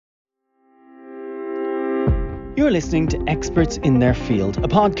You're listening to Experts in Their Field, a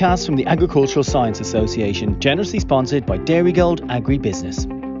podcast from the Agricultural Science Association, generously sponsored by Dairygold Agribusiness.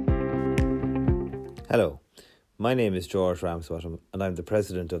 Hello, my name is George Ramsbottom and I'm the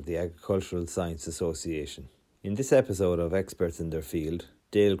President of the Agricultural Science Association. In this episode of Experts in Their Field,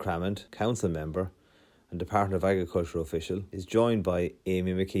 Dale Cramond, Council Member and Department of Agriculture official, is joined by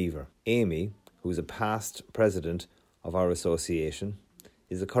Amy McKeever. Amy, who is a past President of our association,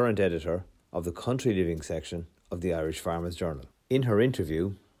 is the current editor of the Country Living section of the Irish Farmers Journal. In her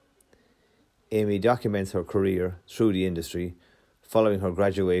interview, Amy documents her career through the industry following her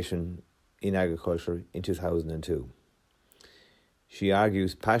graduation in agriculture in 2002. She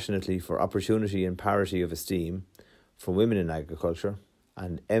argues passionately for opportunity and parity of esteem for women in agriculture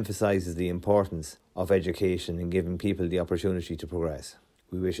and emphasises the importance of education in giving people the opportunity to progress.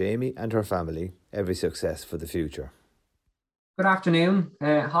 We wish Amy and her family every success for the future. Good afternoon.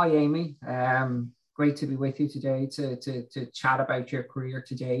 Hi, Amy. Great to be with you today to chat about your career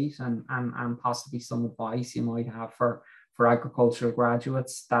to date and possibly some advice you might have for agricultural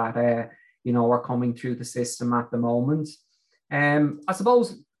graduates that are coming through the system at the moment. I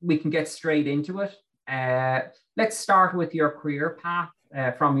suppose we can get straight into it. Let's start with your career path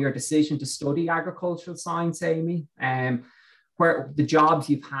from your decision to study agricultural science, Amy. Where the jobs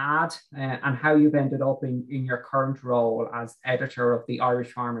you've had and how you've ended up in your current role as editor of the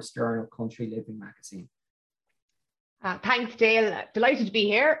Irish Farmers Journal Country Living magazine. Thanks, Dale. Delighted to be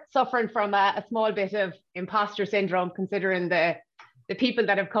here, suffering from a small bit of imposter syndrome, considering the people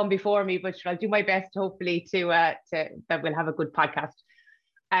that have come before me, but I'll do my best, hopefully, to that we'll have a good podcast.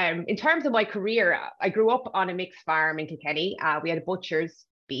 In terms of my career, I grew up on a mixed farm in Kilkenny. We had a butcher's,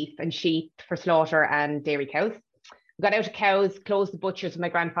 beef and sheep for slaughter and dairy cows. Got out of cows, closed the butchers when my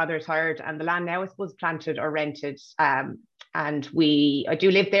grandfather retired, and the land now is planted or rented. And I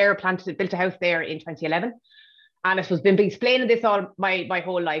do live there, built a house there in 2011. And I suppose been explaining this all my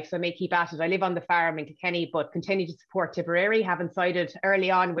whole life, so I may keep at it. I live on the farm in Kilkenny, but continue to support Tipperary, having sided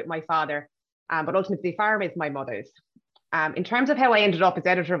early on with my father. But ultimately, the farm is my mother's. In terms of how I ended up as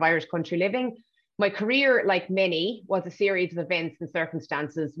editor of Irish Country Living, my career, like many, was a series of events and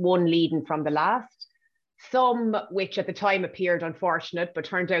circumstances, one leading from the last. Some which at the time appeared unfortunate, but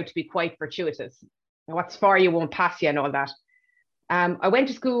turned out to be quite fortuitous. What's for you won't pass you and all that. I went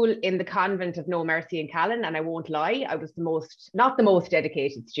to school in the convent of No Mercy in Callan, and I won't lie, I was not the most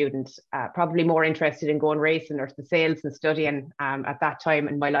dedicated student, probably more interested in going racing or the sales and studying at that time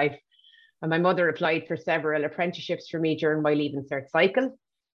in my life. And my mother applied for several apprenticeships for me during my Leaving Cert cycle.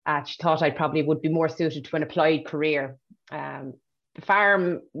 She thought I probably would be more suited to an applied career. The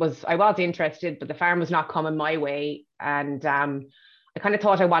farm I was interested, but the farm was not coming my way. And I kind of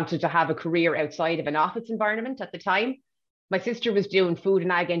thought I wanted to have a career outside of an office environment at the time. My sister was doing food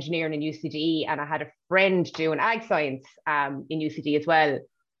and ag engineering in UCD, and I had a friend doing ag science in UCD as well.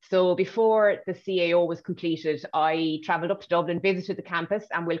 So before the CAO was completed, I travelled up to Dublin, visited the campus,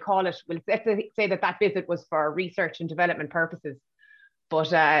 and let's say that visit was for research and development purposes.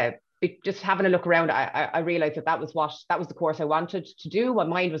 But just having a look around, I realized that was the course I wanted to do. My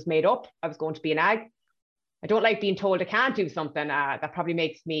mind was made up. I was going to be an ag. I don't like being told I can't do something. That probably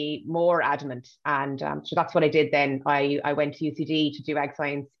makes me more adamant. And so that's what I did then. I went to UCD to do ag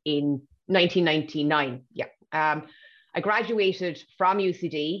science in 1999. Yeah. I graduated from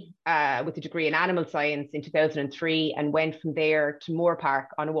UCD with a degree in animal science in 2003 and went from there to Moore Park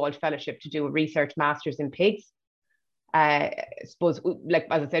on a Walsh Fellowship to do a research master's in pigs. I suppose, like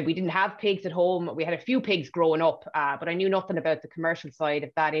as I said, we didn't have pigs at home. We had a few pigs growing up, but I knew nothing about the commercial side of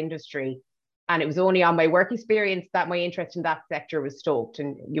that industry. And it was only on my work experience that my interest in that sector was stoked.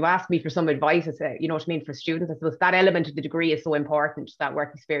 And you asked me for some advice, for students. I suppose that element of the degree is so important, that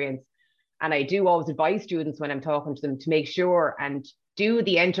work experience. And I do always advise students when I'm talking to them to make sure and do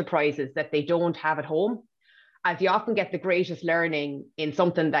the enterprises that they don't have at home, as you often get the greatest learning in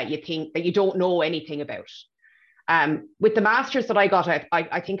something that you think that you don't know anything about. With the master's that I got,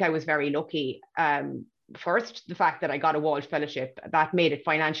 I think I was very lucky. First, the fact that I got a Walsh Fellowship, that made it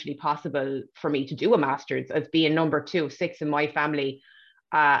financially possible for me to do a master's, as being number 2 of 6 in my family.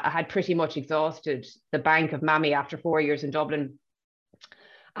 I had pretty much exhausted the bank of Mammy after 4 years in Dublin.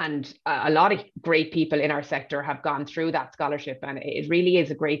 And a lot of great people in our sector have gone through that scholarship. And it really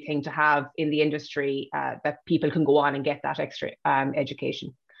is a great thing to have in the industry, that people can go on and get that extra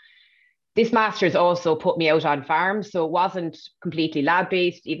education. This master's also put me out on farms, so it wasn't completely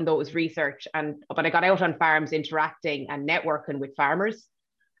lab-based, even though it was research. But I got out on farms interacting and networking with farmers.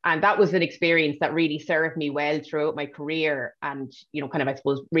 And that was an experience that really served me well throughout my career and, I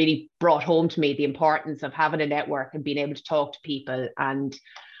suppose, really brought home to me the importance of having a network and being able to talk to people. And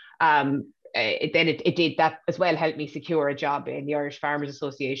it did that as well, help me secure a job in the Irish Farmers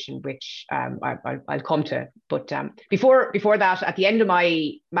Association, which I'll come to. But before that, at the end of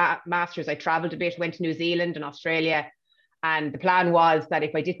my master's, I travelled a bit, went to New Zealand and Australia. And the plan was that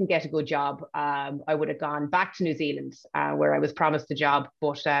if I didn't get a good job, I would have gone back to New Zealand, where I was promised a job.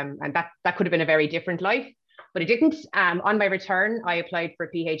 But and that could have been a very different life, but it didn't. On my return, I applied for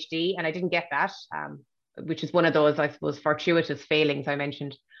a PhD, and I didn't get that, which is one of those, I suppose, fortuitous failings I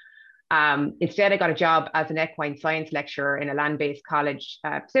mentioned. Instead, I got a job as an equine science lecturer in a land-based college,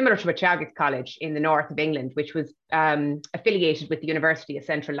 similar to a Teagasc College in the north of England, which was affiliated with the University of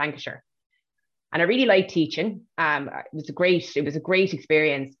Central Lancashire. And I really liked teaching. It was a great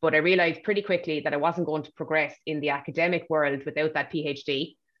experience, but I realized pretty quickly that I wasn't going to progress in the academic world without that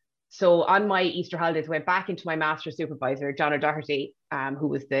PhD. So on my Easter holidays, I went back into my master's supervisor, John O'Doherty, who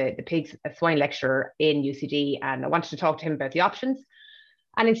was the pigs swine lecturer in UCD, and I wanted to talk to him about the options.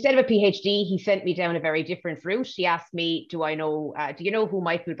 And instead of a PhD, he sent me down a very different route. He asked me, do you know who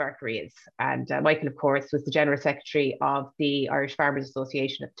Michael Berkery is? And Michael, of course, was the General Secretary of the Irish Farmers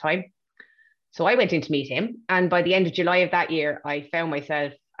Association at the time. So I went in to meet him. And by the end of July of that year, I found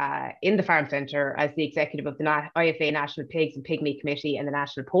myself in the Farm Centre as the executive of the IFA National Pigs and Pigmeat Committee and the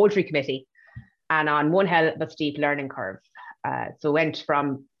National Poultry Committee, and on one hell of a steep learning curve. So went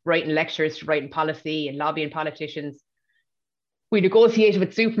from writing lectures to writing policy and lobbying politicians. We negotiated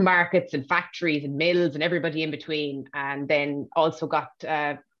with supermarkets and factories and mills and everybody in between, and then also got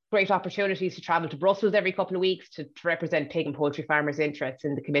great opportunities to travel to Brussels every couple of weeks to represent pig and poultry farmers' interests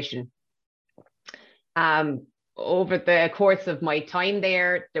in the Commission. Over the course of my time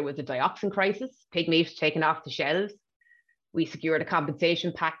there was a dioxin crisis, pig meat taken off the shelves. We secured a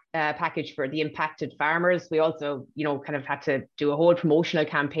compensation package for the impacted farmers. We also, kind of had to do a whole promotional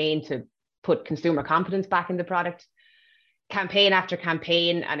campaign to put consumer confidence back in the product. Campaign after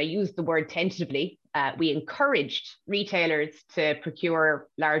campaign, and I use the word tentatively, we encouraged retailers to procure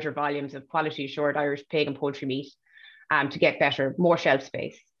larger volumes of quality assured Irish pig and poultry meat to get more shelf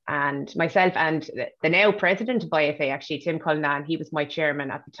space. And myself and the now president of IFA, actually, Tim Cullinan, he was my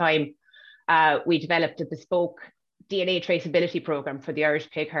chairman at the time, we developed a bespoke DNA traceability program for the Irish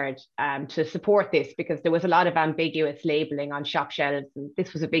pig herd to support this, because there was a lot of ambiguous labelling on shop shelves, and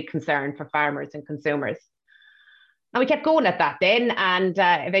this was a big concern for farmers and consumers. And we kept going at that then, and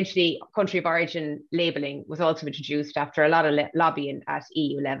eventually country of origin labelling was also introduced after a lot of lobbying at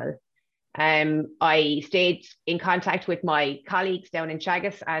EU level. I stayed in contact with my colleagues down in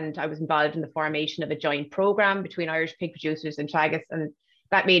Teagasc, and I was involved in the formation of a joint programme between Irish pig producers and Teagasc, and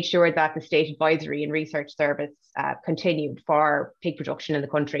that made sure that the State Advisory and Research Service continued for pig production in the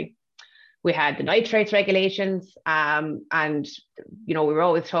country. We had the nitrates regulations, and we were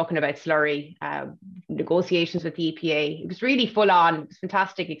always talking about slurry, negotiations with the EPA. It was really full on. It was a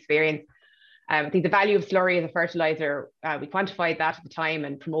fantastic experience. I think the value of slurry as a fertilizer, we quantified that at the time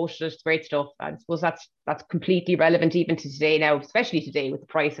and promoted it. It's great stuff. I suppose that's completely relevant even to today now, especially today with the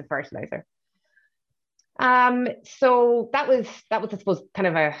price of fertilizer. So that was I suppose kind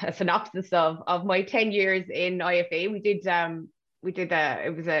of a synopsis of my 10 years in IFA.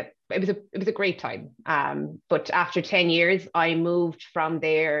 It was a great time. But after 10 years, I moved from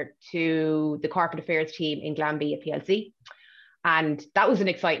there to the corporate affairs team in Glanbia PLC. And that was an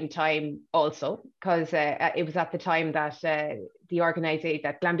exciting time also, because it was at the time that the organisation,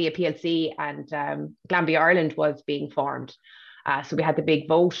 that Glanbia PLC and Glanbia Ireland was being formed. So we had the big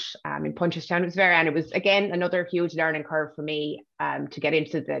vote in Punchestown. It was again another huge learning curve for me to get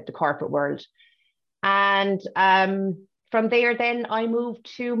into the corporate world. And from there, then I moved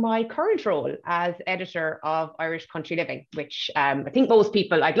to my current role as editor of Irish Country Living, which I'd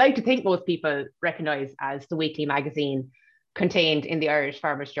like to think most people recognise as the weekly magazine contained in the Irish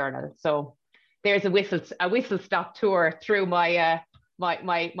Farmers Journal. So there's a whistle stop tour through my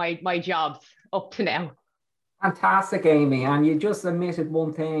my jobs up to now. Fantastic, Amy. And you just admitted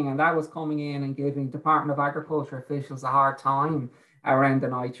one thing, and that was coming in and giving Department of Agriculture officials a hard time around the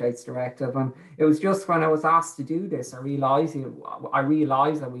nitrates directive. And it was just when I was asked to do this, I realized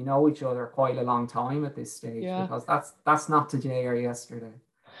that we know each other quite a long time at this stage, because that's not today or yesterday.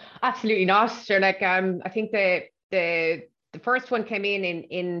 Absolutely not. Sure. Like I think the first one came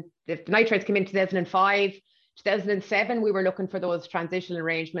in the nitrates came in 2005. 2007, we were looking for those transitional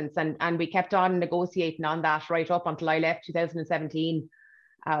arrangements, and we kept on negotiating on that right up until I left 2017.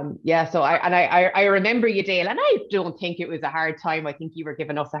 So I remember you, Dale, and I don't think it was a hard time. I think you were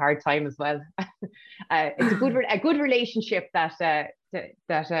giving us a hard time as well. It's a good relationship that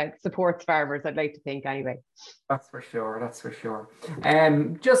supports farmers, I'd like to think, anyway. That's for sure. That's for sure.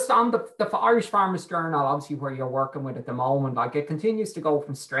 Just on the Irish Farmers Journal, obviously where you're working with at the moment, like it continues to go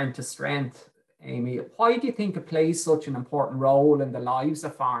from strength to strength. Amy, why do you think it plays such an important role in the lives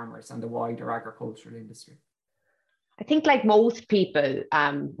of farmers and the wider agricultural industry? I think like most people,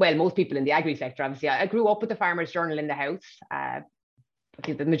 most people in the agri sector, obviously, I grew up with the Farmers Journal in the house. I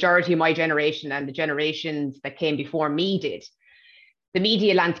think the majority of my generation and the generations that came before me did. The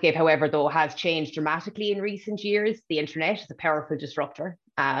media landscape, however, though, has changed dramatically in recent years. The internet is a powerful disruptor.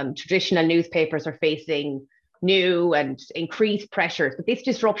 Traditional newspapers are facing new and increased pressures. But this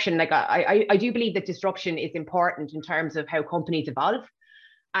disruption, like I do believe that disruption is important in terms of how companies evolve.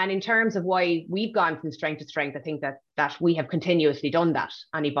 And in terms of why we've gone from strength to strength, I think that we have continuously done that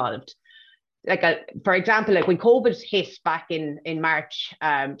and evolved. For example, like when COVID hit back in March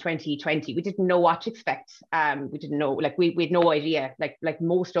 2020, we didn't know what to expect. We didn't know, like we had no idea, like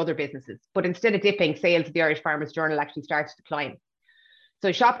most other businesses. But instead of dipping, sales of the Irish Farmers Journal actually started to climb.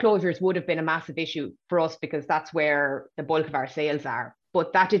 So shop closures would have been a massive issue for us because that's where the bulk of our sales are.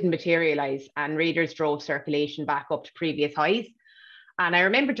 But that didn't materialize, and readers drove circulation back up to previous highs. And I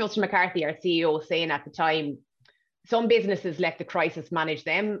remember Justin McCarthy, our CEO, saying at the time, some businesses let the crisis manage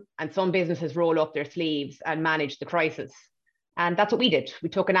them, and some businesses roll up their sleeves and manage the crisis. And that's what we did. We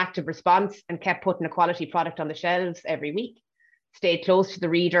took an active response and kept putting a quality product on the shelves every week, stayed close to the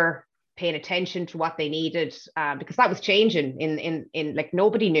reader, paying attention to what they needed, because that was changing in like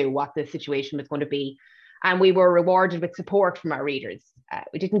nobody knew what the situation was going to be. And we were rewarded with support from our readers.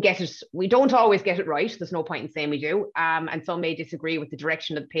 We didn't get it. We don't always get it right. There's no point in saying we do. And some may disagree with the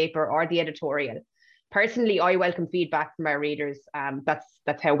direction of the paper or the editorial. Personally, I welcome feedback from our readers.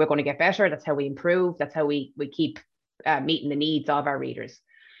 That's how we're going to get better. That's how we improve. That's how we keep meeting the needs of our readers.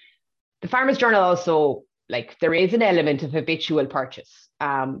 The Farmers Journal also, like, there is an element of habitual purchase,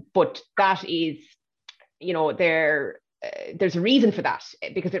 but that is, you know, there's a reason for that,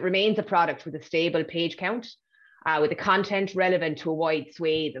 because it remains a product with a stable page count, with the content relevant to a wide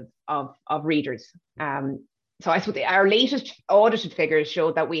swathe of readers. So I suppose our latest audited figures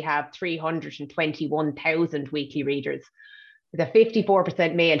show that we have 321,000 weekly readers, with a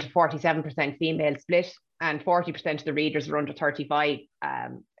 54% male to 47% female split, and 40% of the readers are under 35.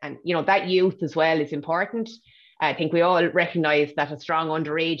 And, you know, that youth as well is important. I think we all recognise that a strong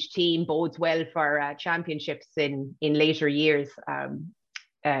underage team bodes well for championships in later years.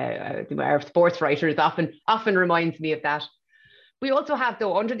 Our sports writers often reminds me of that. We also have,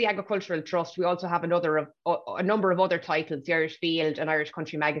 though, under the Agricultural Trust, we also have a number of other titles, the Irish Field and Irish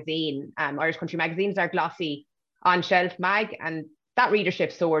Country Magazine. Irish Country Magazine is our glossy on-shelf mag, and that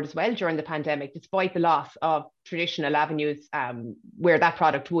readership soared as well during the pandemic, despite the loss of traditional avenues where that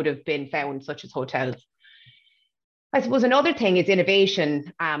product would have been found, such as hotels. I suppose another thing is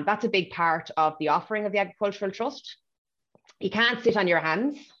innovation. That's a big part of the offering of the Agricultural Trust. You can't sit on your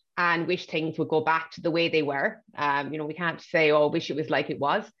hands and wish things would go back to the way they were. You know, we can't say, oh, wish it was like it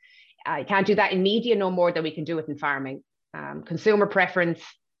was. You can't do that in media no more than we can do it in farming. Consumer preference,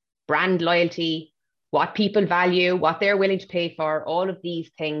 brand loyalty, what people value, what they're willing to pay for, all of these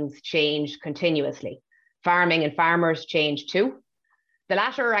things change continuously. Farming and farmers change too. The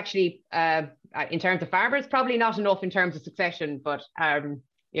latter are actually, in terms of farmers, probably not enough in terms of succession, but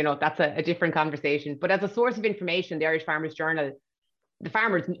you know, that's a different conversation. But as a source of information, the Irish Farmers Journal, the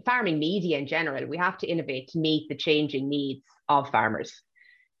farming media in general, we have to innovate to meet the changing needs of farmers.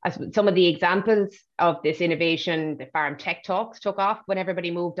 As some of the examples of this innovation, the Farm Tech Talks took off when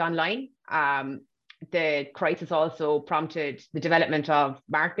everybody moved online. The crisis also prompted the development of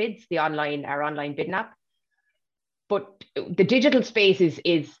MarkBids, our online bidding app. But the digital space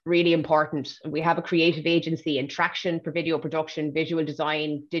is really important. We have a creative agency in Traction for video production, visual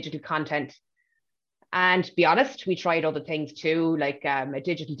design, digital content. And to be honest, we tried other things too, like a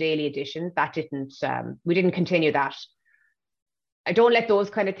digital daily edition. We didn't continue that. I don't let those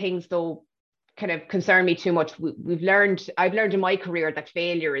kind of things, though, kind of concern me too much. I've learned in my career that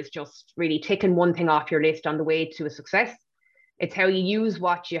failure is just really ticking one thing off your list on the way to a success. It's how you use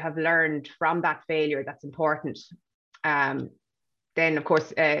what you have learned from that failure that's important. Then, of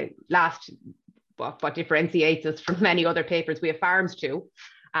course, what differentiates us from many other papers, we have farms too,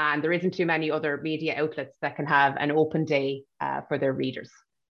 and there isn't too many other media outlets that can have an open day for their readers.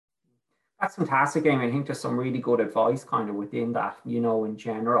 That's fantastic, Amy. I think there's some really good advice kind of within that, you know, in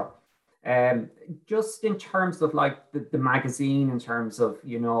general. Just in terms of like the magazine, in terms of,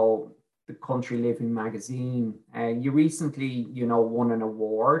 you know, the Country Living magazine. You recently, won an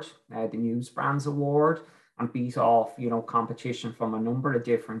award, the News Brands Award, and beat off, competition from a number of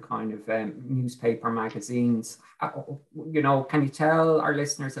different kind of newspaper magazines. Can you tell our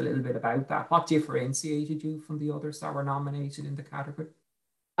listeners a little bit about that? What differentiated you from the others that were nominated in the category?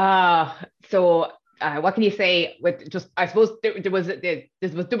 What can you say? With just, I suppose there was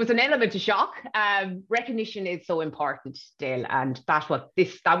an element of shock. Recognition is so important, Dale, and that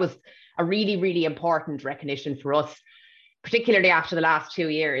was a really, really important recognition for us, particularly after the last 2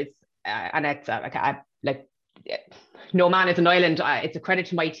 years. And it's no man is an island. It's a credit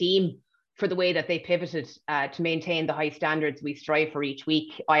to my team for the way that they pivoted to maintain the high standards we strive for each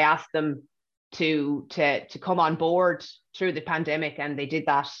week. I asked them to come on board through the pandemic, and they did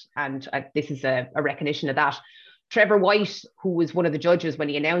that, and this is a recognition of that. Trevor White, who was one of the judges when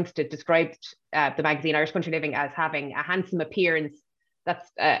he announced it, described the magazine Irish Country Living as having a handsome appearance.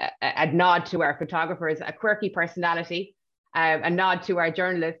 That's a nod to our photographers, a quirky personality, a nod to our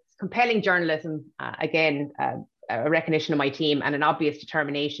journalists, compelling journalism, again, a recognition of my team, and an obvious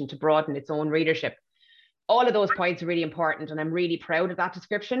determination to broaden its own readership. All of those points are really important, and I'm really proud of that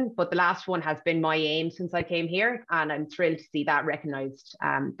description. But the last one has been my aim since I came here, and I'm thrilled to see that recognised,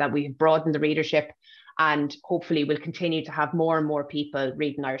 that we've broadened the readership, and hopefully we'll continue to have more and more people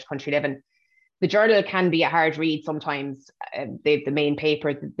reading Irish Country Living. The journal can be a hard read sometimes, the main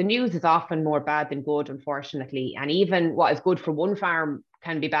paper. The news is often more bad than good, unfortunately, and even what is good for one farm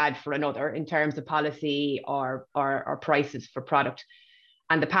can be bad for another in terms of policy or prices for product.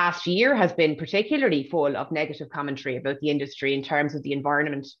 And the past year has been particularly full of negative commentary about the industry in terms of the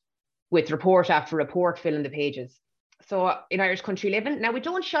environment, with report after report filling the pages. So in Irish Country Living, now we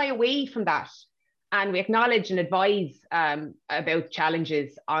don't shy away from that, and we acknowledge and advise about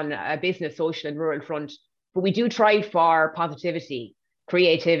challenges on a business, social and rural front, but we do try for positivity,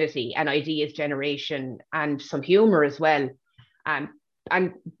 creativity and ideas generation, and some humour as well.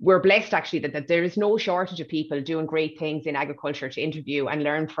 And we're blessed actually that there is no shortage of people doing great things in agriculture to interview and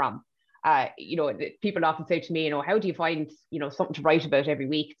learn from. People often say to me, how do you find, something to write about every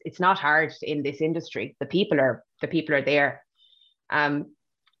week? It's not hard in this industry. The people are there. The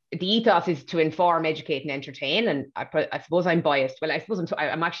ethos is to inform, educate and entertain. And I suppose I'm biased. Well, I suppose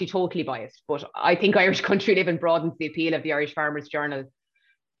I'm actually totally biased, but I think Irish Country Living broadens the appeal of the Irish Farmers Journal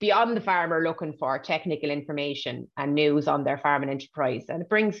beyond the farmer looking for technical information and news on their farm and enterprise. And it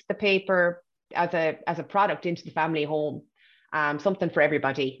brings the paper as a product into the family home, something for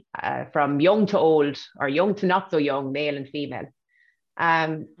everybody, from young to old, or young to not so young, male and female.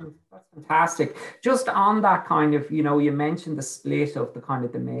 That's fantastic. Just on that kind of, you mentioned the split of the kind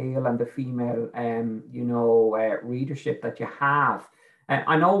of the male and the female, readership that you have.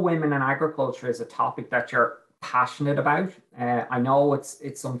 I know women in agriculture is a topic that you're passionate about. I know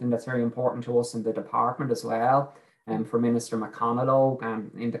it's something that's very important to us in the department as well, and for Minister McConalogue,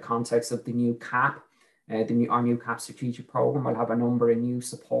 in the context of the new CAP, our new CAP strategic programme will have a number of new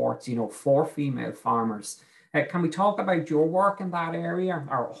supports, for female farmers. Can we talk about your work in that area,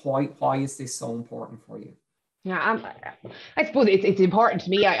 or why is this so important for you? Yeah, I suppose it's important to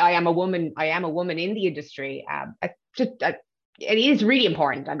me. I am a woman. I am a woman in the industry. It is really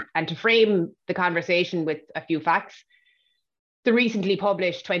important, and to frame the conversation with a few facts, the recently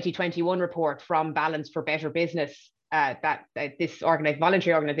published 2021 report from Balance for Better Business, that this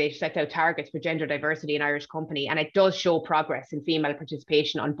voluntary organisation sets out targets for gender diversity in Irish company, and it does show progress in female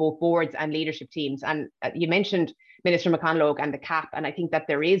participation on both boards and leadership teams. And you mentioned Minister McConalogue and the CAP, and I think that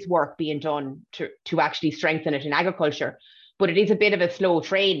there is work being done to actually strengthen it in agriculture, but it is a bit of a slow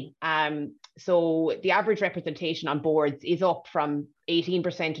train. So the average representation on boards is up from 18% in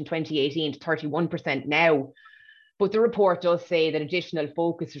 2018 to 31% now. But the report does say that additional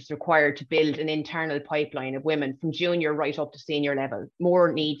focus is required to build an internal pipeline of women from junior right up to senior level.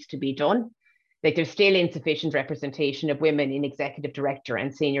 More needs to be done. There's still insufficient representation of women in executive director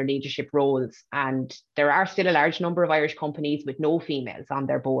and senior leadership roles. And there are still a large number of Irish companies with no females on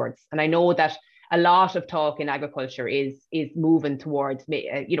their boards. And I know that a lot of talk in agriculture is moving towards,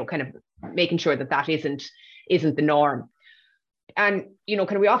 kind of making sure that isn't the norm. And,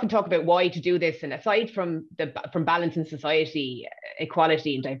 we often talk about why to do this. And aside from balance in society,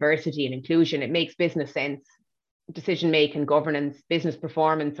 equality and diversity and inclusion, it makes business sense. Decision-making, governance, business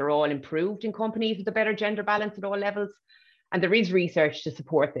performance are all improved in companies with a better gender balance at all levels. And there is research to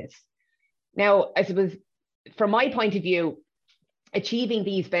support this. Now, I suppose, from my point of view, achieving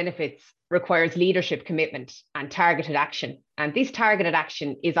these benefits requires leadership commitment and targeted action. And this targeted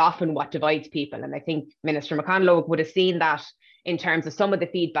action is often what divides people. And I think Minister McConalogue would have seen that in terms of some of the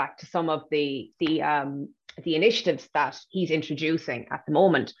feedback to some of the initiatives that he's introducing at the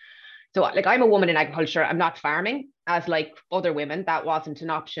moment. So like I'm a woman in agriculture, I'm not farming as like other women. That wasn't an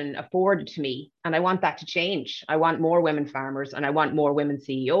option afforded to me. And I want that to change. I want more women farmers and I want more women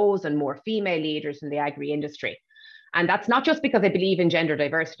CEOs and more female leaders in the agri industry. And that's not just because I believe in gender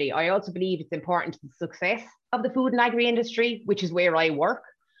diversity. I also believe it's important to the success of the food and agri industry, which is where I work.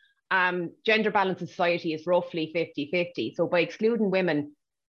 Gender balance in society is roughly 50-50. So by excluding women,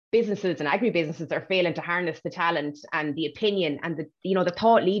 businesses and agribusinesses are failing to harness the talent and the opinion and the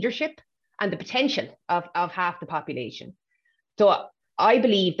thought leadership and the potential of half the population. So I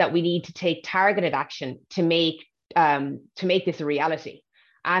believe that we need to take targeted action to make this a reality.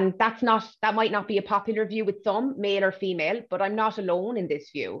 And that might not be a popular view with some, male or female, but I'm not alone in this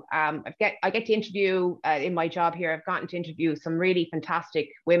view. I get to interview in my job here. I've gotten to interview some really fantastic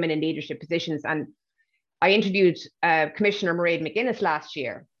women in leadership positions, and I interviewed Commissioner Mairead McGuinness last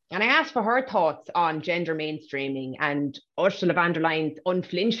year. And I asked for her thoughts on gender mainstreaming and Ursula von der Leyen's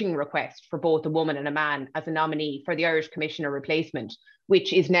unflinching request for both a woman and a man as a nominee for the Irish Commissioner replacement,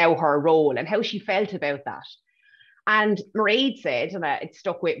 which is now her role, and how she felt about that. And Mairead said, and it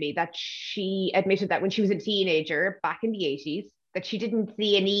stuck with me, that she admitted that when she was a teenager back in the 80s, that she didn't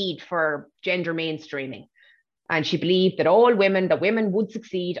see a need for gender mainstreaming. And she believed that women would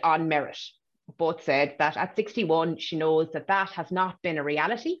succeed on merit. But said that at 61, she knows that has not been a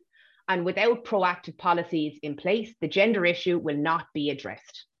reality. And without proactive policies in place, the gender issue will not be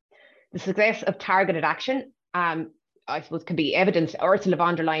addressed. The success of targeted action, I suppose, can be evidenced. Ursula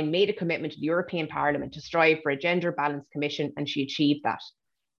von der Leyen made a commitment to the European Parliament to strive for a gender balanced commission, and she achieved that.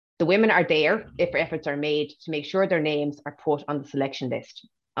 The women are there if efforts are made to make sure their names are put on the selection list.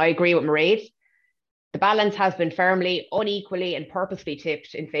 I agree with Mairead. The balance has been firmly, unequally and purposely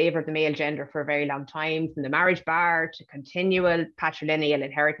tipped in favour of the male gender for a very long time, from the marriage bar to continual patrilineal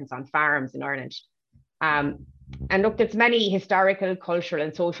inheritance on farms in Ireland. And look, there's many historical, cultural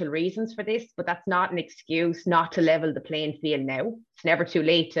and social reasons for this, but that's not an excuse not to level the playing field now. It's never too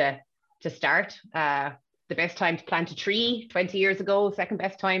late to start. The best time to plant a tree 20 years ago, second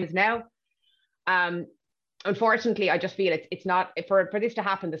best time is now. Unfortunately, I just feel it's not, for this to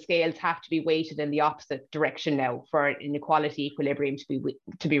happen, the scales have to be weighted in the opposite direction now for inequality equilibrium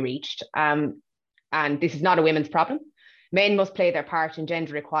to be reached. And this is not a women's problem. Men must play their part in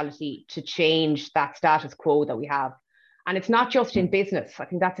gender equality to change that status quo that we have. And it's not just in business. I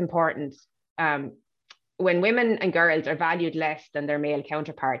think that's important. When women and girls are valued less than their male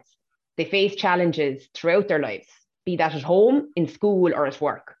counterparts, they face challenges throughout their lives, be that at home, in school or at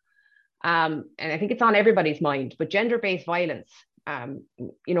work. And I think it's on everybody's mind, but gender-based violence,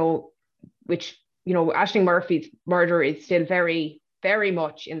 which, Aisling Murphy's murder is still very, very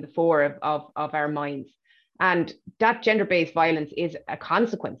much in the fore of our minds. And that gender-based violence is a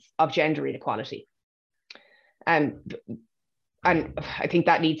consequence of gender inequality. And I think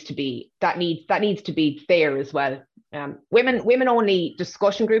that needs to be there as well. Women only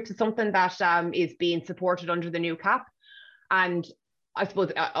discussion groups is something that is being supported under the new CAP. And I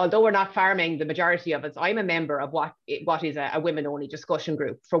suppose, although we're not farming the majority of us, I'm a member of what is a women-only discussion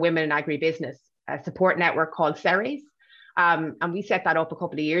group for women in agribusiness, a support network called Ceres. And we set that up a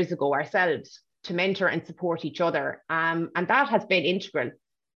couple of years ago ourselves to mentor and support each other. And that has been integral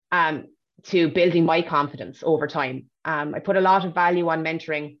to building my confidence over time. I put a lot of value on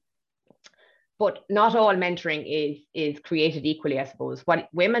mentoring, but not all mentoring is created equally, I suppose. What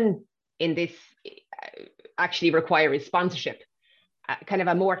women in this actually require is sponsorship. Kind of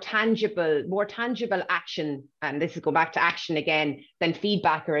a more tangible action, and this is go back to action again, than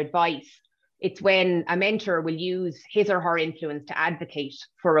feedback or advice. It's when a mentor will use his or her influence to advocate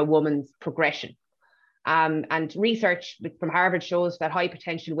for a woman's progression. And research from Harvard shows that high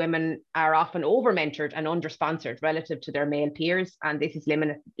potential women are often over-mentored and under-sponsored relative to their male peers, and this is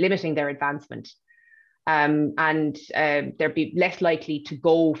limiting their advancement. They'd be less likely to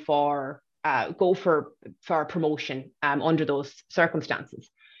go for promotion under those circumstances.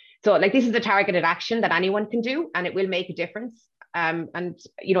 So this is a targeted action that anyone can do, and it will make a difference.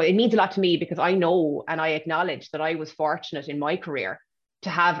 It means a lot to me because I know and I acknowledge that I was fortunate in my career to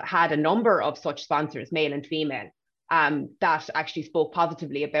have had a number of such sponsors, male and female, that actually spoke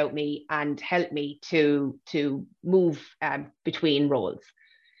positively about me and helped me to move between roles.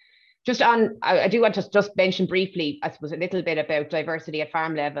 I do want to just mention briefly, I suppose, a little bit about diversity at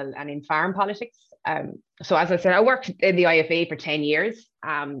farm level and in farm politics. So as I said, I worked in the IFA for 10 years,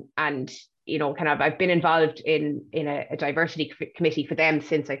 and I've been involved in a diversity committee for them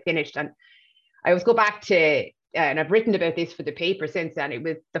since I finished. And I always go back to, and I've written about this for the paper since then. It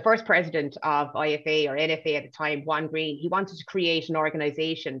was the first president of IFA or NFA at the time, Juan Green. He wanted to create an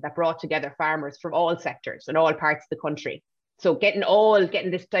organization that brought together farmers from all sectors and all parts of the country. So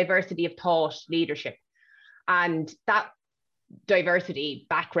getting this diversity of thought leadership, and that diversity,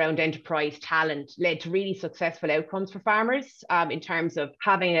 background, enterprise, talent led to really successful outcomes for farmers in terms of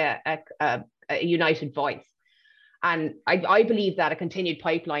having a united voice. And I believe that a continued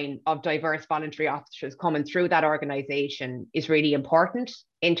pipeline of diverse voluntary officers coming through that organisation is really important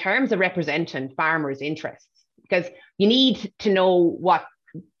in terms of representing farmers' interests, because you need to know what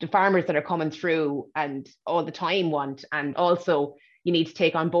the farmers that are coming through and all the time want, and also you need to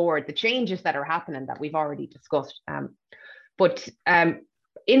take on board the changes that are happening that we've already discussed. But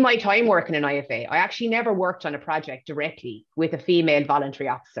in my time working in IFA, I actually never worked on a project directly with a female voluntary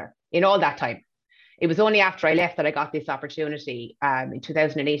officer in all that time. It was only after I left that I got this opportunity. In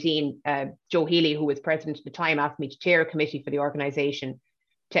 2018, Joe Healy, who was president at the time, asked me to chair a committee for the organisation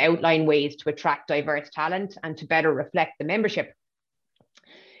to outline ways to attract diverse talent and to better reflect the membership.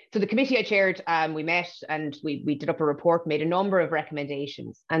 So the committee I chaired, we met and we did up a report, made a number of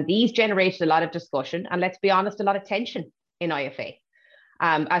recommendations, and these generated a lot of discussion and, let's be honest, a lot of tension in IFA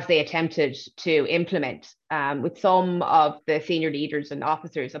as they attempted to implement, with some of the senior leaders and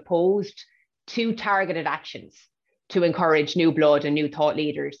officers opposed to targeted actions to encourage new blood and new thought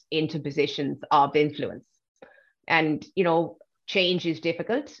leaders into positions of influence. And, you know, change is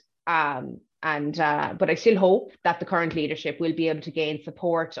difficult. But I still hope that the current leadership will be able to gain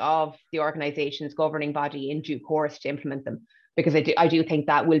support of the organisation's governing body in due course to implement them, because I do think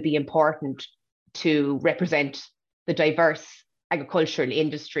that will be important to represent the diverse agricultural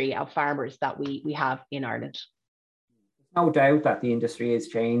industry of farmers that we have in Ireland. No doubt that the industry is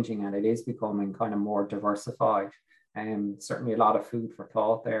changing and it is becoming kind of more diversified. Certainly a lot of food for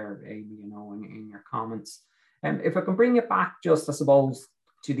thought there, Amy, you know, in your comments. If I can bring it back just, I suppose,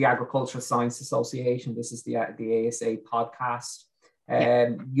 to the Agricultural Science Association. This is the ASA podcast.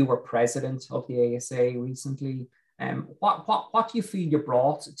 You were president of the ASA recently. What do you feel you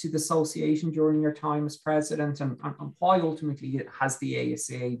brought to the association during your time as president, and why ultimately has the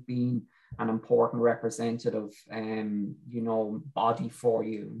ASA been an important representative, you know, body for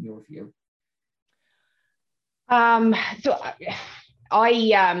you in your view? So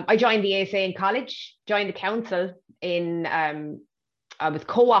I joined the ASA in college, joined the council in. I was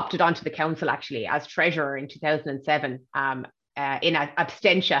co-opted onto the council actually as treasurer in 2007 in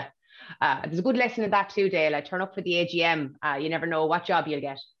abstention. There's a good lesson in that too, Dale. I turn up for the AGM. You never know what job you'll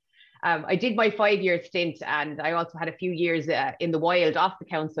get. I did my 5-year stint, and I also had a few years in the wild off the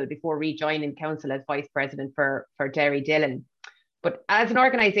council before rejoining council as vice president for Derry Dillon. But as an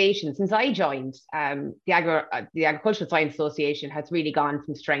organisation, since I joined, the Agricultural Science Association has really gone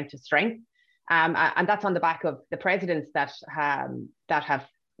from strength to strength. And that's on the back of the presidents that have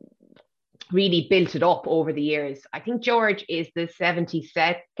really built it up over the years. I think George is the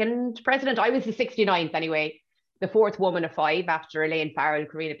 72nd president. I was the 69th anyway, the fourth woman of 5 after Elaine Farrell,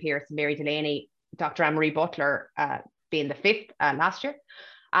 Karina Pierce, Mary Delaney, Dr. Anne-Marie Butler being the 5th last year.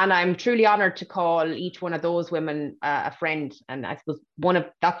 And I'm truly honoured to call each one of those women a friend. And I suppose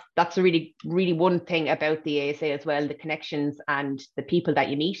that's a really, really one thing about the ASA as well, the connections and the people that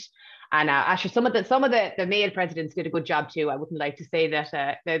you meet. And actually, some of the male presidents did a good job too. I wouldn't like to say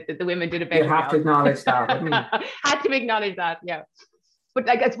that the women did a better job. You have to acknowledge that, wouldn't you? Had to acknowledge that, yeah. But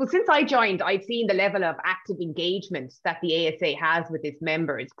I guess, well, since I joined, I've seen the level of active engagement that the ASA has with its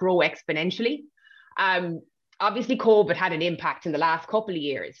members grow exponentially. Obviously, COVID had an impact in the last couple of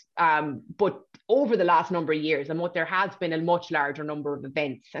years, but over the last number of years, and what there has been a much larger number of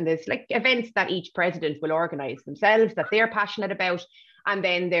events, and there's like events that each president will organise themselves that they're passionate about. And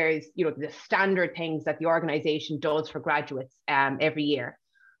then there's, you know, the standard things that the organisation does for graduates every year.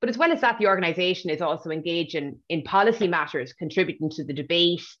 But as well as that, the organisation is also engaging in policy matters, contributing to the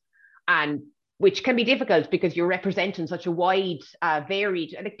debate, and which can be difficult because you're representing such a wide,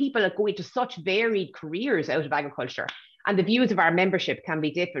 varied, like people that go into such varied careers out of agriculture. And the views of our membership can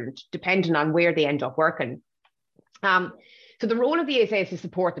be different depending on where they end up working. So the role of the ASA is to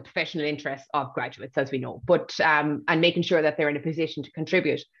support the professional interests of graduates, as we know, but and making sure that they're in a position to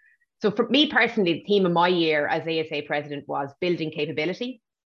contribute. So for me personally, the theme of my year as ASA president was building capability.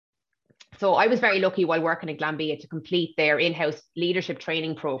 So I was very lucky while working in Glanbia to complete their in-house leadership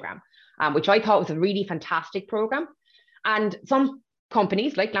training program, which I thought was a really fantastic program. And some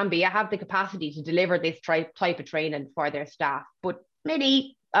companies like Glanbia have the capacity to deliver this type of training for their staff, but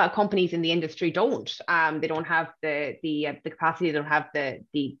many companies in the industry don't. They don't have the capacity, they don't have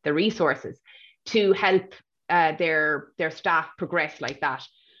the resources to help their staff progress like that.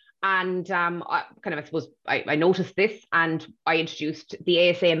 And I suppose I noticed this, and I introduced the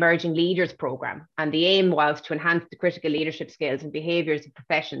ASA Emerging Leaders Programme. And the aim was to enhance the critical leadership skills and behaviours of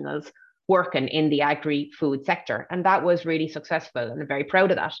professionals working in the agri-food sector. And that was really successful, and I'm very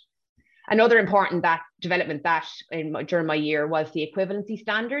proud of that. Another important development during my year was the equivalency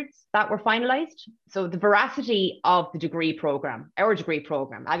standards that were finalised. So the veracity of the degree programme, our degree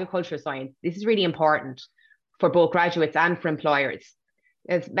programme, agricultural science, this is really important for both graduates and for employers.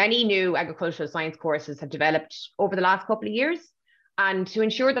 As many new agricultural science courses have developed over the last couple of years, and to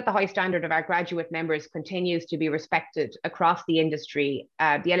ensure that the high standard of our graduate members continues to be respected across the industry,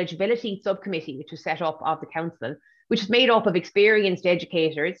 the eligibility subcommittee, which was set up of the council, which is made up of experienced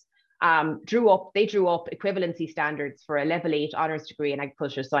educators, drew up equivalency standards for a level 8 honours degree in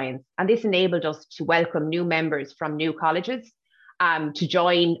agricultural science. And this enabled us to welcome new members from new colleges to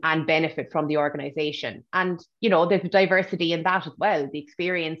join and benefit from the organisation. And, you know, there's a diversity in that as well, the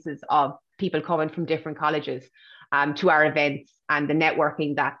experiences of people coming from different colleges to our events and the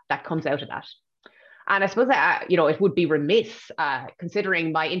networking that comes out of that. And I suppose that, you know, it would be remiss,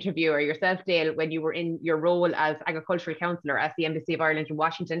 considering my interviewer, yourself, Dale, when you were in your role as agricultural councillor at the Embassy of Ireland in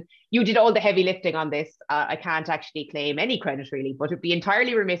Washington, you did all the heavy lifting on this. I can't actually claim any credit really, but it'd be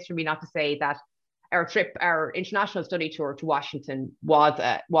entirely remiss for me not to say that our international study tour to Washington was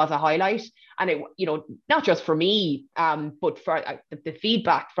a highlight. And it, you know, not just for me, but for the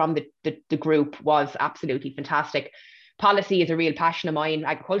feedback from the group was absolutely fantastic. Policy is a real passion of mine,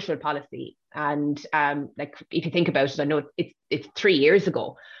 agricultural policy. And like, if you think about it, I know it's 3 years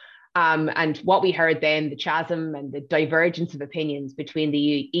ago. And what we heard then, the chasm and the divergence of opinions between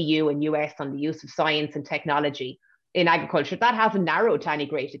the EU and US on the use of science and technology in agriculture, that hasn't narrowed to any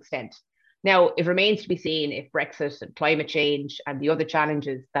great extent. Now, it remains to be seen if Brexit and climate change and the other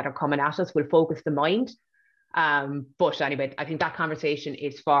challenges that are coming at us will focus the mind. But anyway, I think that conversation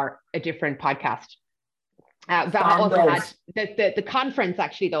is for a different podcast. That also had the conference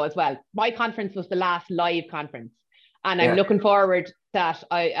actually though as well. My conference was the last live conference, and I'm looking forward that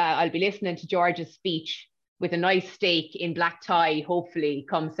I'll be listening to George's speech with a nice steak in black tie, hopefully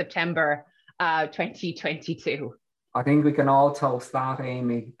come September 2022. I think we can all toast that,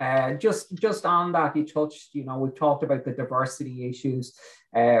 Amy. Just on that, you touched, you know, we've talked about the diversity issues.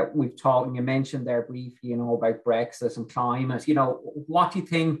 You mentioned there briefly, you know, about Brexit and climate. You know, what do you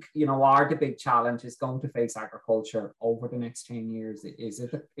think, you know, are the big challenges going to face agriculture over the next 10 years? Is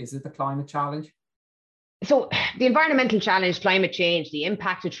it the climate challenge? So the environmental challenge, climate change, the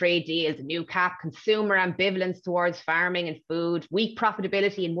impact of trade deals, the new CAP, consumer ambivalence towards farming and food, weak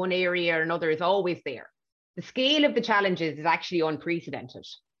profitability in one area or another is always there. The scale of the challenges is actually unprecedented,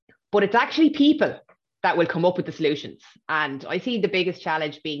 but it's actually people that will come up with the solutions. And I see the biggest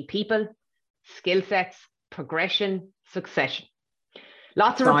challenge being people, skill sets, progression, succession.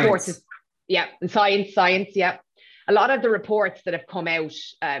 Lots of reports. And science. A lot of the reports that have come out,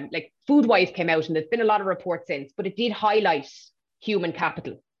 like Foodwise came out, and there's been a lot of reports since, but it did highlight human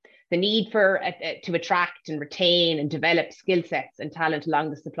capital, the need for to attract and retain and develop skill sets and talent along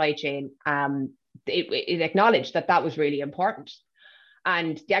the supply chain. It acknowledged that was really important.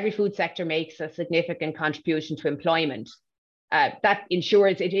 And the agri-food sector makes a significant contribution to employment. That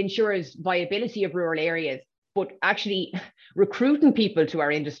ensures viability of rural areas, but actually recruiting people to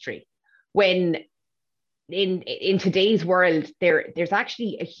our industry. When in today's world, there's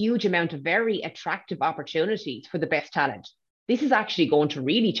actually a huge amount of very attractive opportunities for the best talent. This is actually going to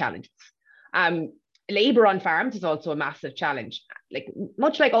really challenge us. Labour on farms is also a massive challenge. Like,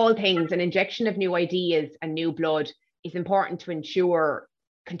 much like all things, an injection of new ideas and new blood is important to ensure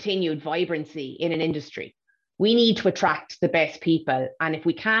continued vibrancy in an industry. We need to attract the best people. And if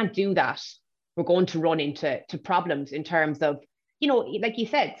we can't do that, we're going to run into problems in terms of, you know, like you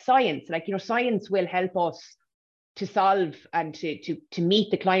said, science. Like, you know, science will help us to solve and to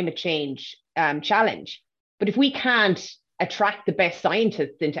meet the climate change challenge. But if we can't attract the best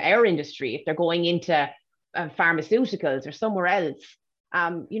scientists into our industry, if they're going into pharmaceuticals or somewhere else,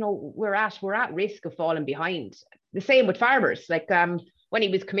 you know, we're at risk of falling behind. The same with farmers. Like when he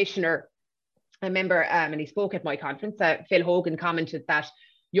was commissioner, I remember, and he spoke at my conference, Phil Hogan commented that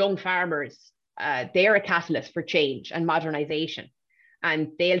young farmers, they're a catalyst for change and modernization, and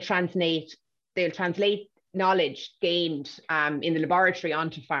they'll translate knowledge gained in the laboratory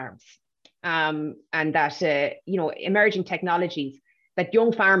onto farms. And that, you know, emerging technologies, that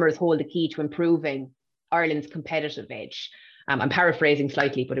young farmers hold the key to improving Ireland's competitive edge. I'm paraphrasing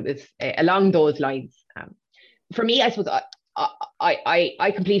slightly, but it was along those lines. For me, I suppose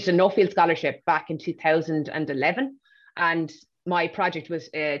I completed a Nuffield Scholarship back in 2011, and my project was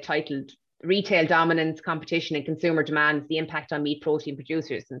titled Retail Dominance, Competition and Consumer Demands, the Impact on Meat Protein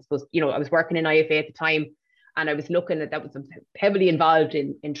Producers. And I suppose, you know, I was working in IFA at the time, and I was looking at that, was heavily involved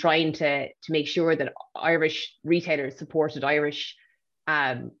in trying to make sure that Irish retailers supported Irish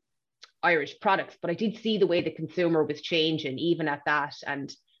Irish products, but I did see the way the consumer was changing even at that,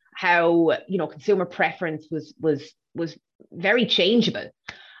 and how, you know, consumer preference was very changeable.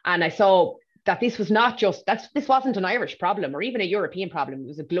 And I saw that this was not just, this wasn't an Irish problem or even a European problem, it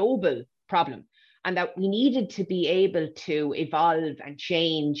was a global problem, and that we needed to be able to evolve and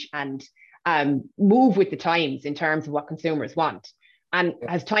change and move with the times in terms of what consumers want. And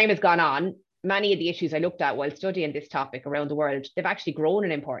as time has gone on, many of the issues I looked at while studying this topic around the world, they've actually grown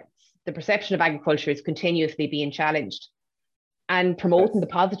in importance. The perception of agriculture is continuously being challenged, and promoting the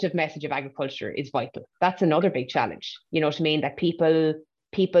positive message of agriculture is vital. That's another big challenge. You know what I mean? That people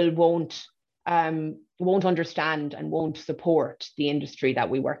won't understand and won't support the industry that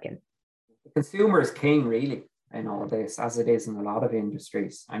we work in. The consumer is king, really, in all this, as it is in a lot of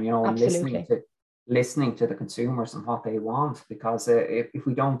industries. And, you know, listening to the consumers and what they want, because if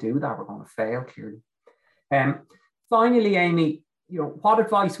we don't do that, we're going to fail, clearly. Finally, Amy, you know, what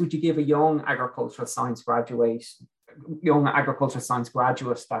advice would you give a young agricultural science graduate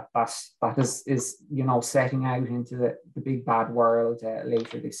that is you know, setting out into the big bad world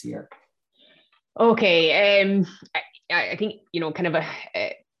later this year? Okay, I think, you know, kind of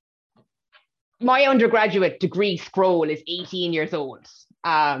my undergraduate degree scroll is 18 years old.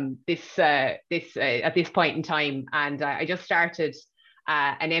 At this point in time, and I just started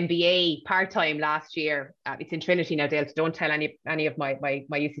an MBA part-time last year. It's in Trinity now, Dale, so don't tell any of my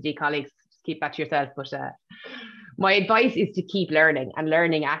UCD colleagues. Just keep that to yourself. But my advice is to keep learning and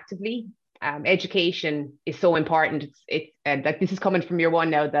learning actively. Education is so important. That this is coming from year one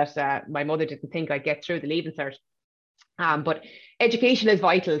now, that my mother didn't think I'd get through the Leaving Cert. But education is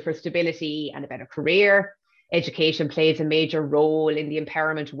vital for stability and a better career. Education plays a major role in the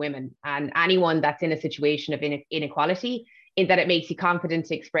empowerment of women and anyone that's in a situation of inequality, in that it makes you confident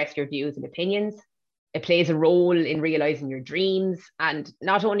to express your views and opinions. It plays a role in realizing your dreams. And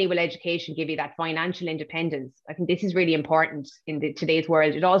not only will education give you that financial independence, I think this is really important in today's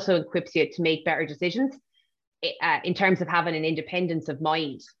world, it also equips you to make better decisions in terms of having an independence of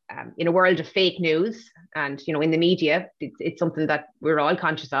mind. In a world of fake news and, you know, in the media, it's something that we're all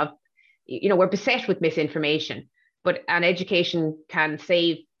conscious of. You know, we're beset with misinformation, but an education can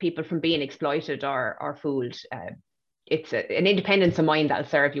save people from being exploited or fooled. It's an independence of mind that'll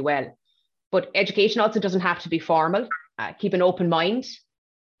serve you well. But education also doesn't have to be formal. Keep an open mind.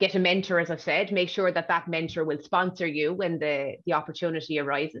 Get a mentor, as I've said. Make sure that mentor will sponsor you when the opportunity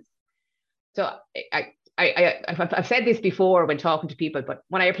arises. So I've said this before when talking to people, but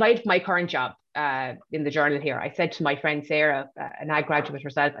when I applied for my current job in the Journal here, I said to my friend Sarah, an ag graduate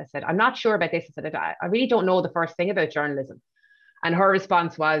herself, I said, I'm not sure about this. I said, I really don't know the first thing about journalism. And her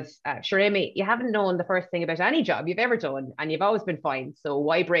response was, sure, Amy, you haven't known the first thing about any job you've ever done, and you've always been fine. So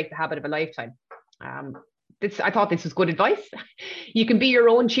why break the habit of a lifetime? I thought this was good advice. You can be your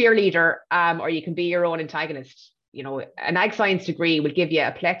own cheerleader, or you can be your own antagonist. You know, an ag science degree will give you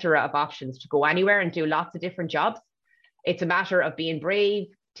a plethora of options to go anywhere and do lots of different jobs. It's a matter of being brave,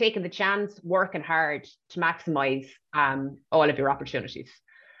 taking the chance, working hard to maximize all of your opportunities.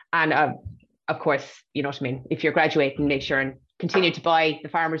 And of course, you know what I mean, if you're graduating, make sure and continue to buy the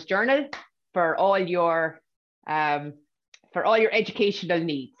Farmer's Journal for all your educational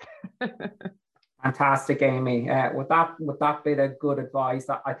needs. Fantastic, Amy. With that bit of good advice,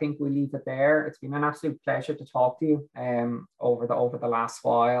 I think we'll leave it there. It's been an absolute pleasure to talk to you over the last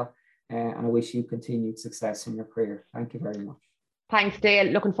while, and I wish you continued success in your career. Thank you very much. Thanks,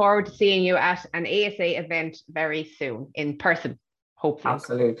 Dale. Looking forward to seeing you at an ASA event very soon in person, hopefully.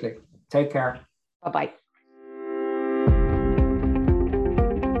 Absolutely. Take care. Bye-bye.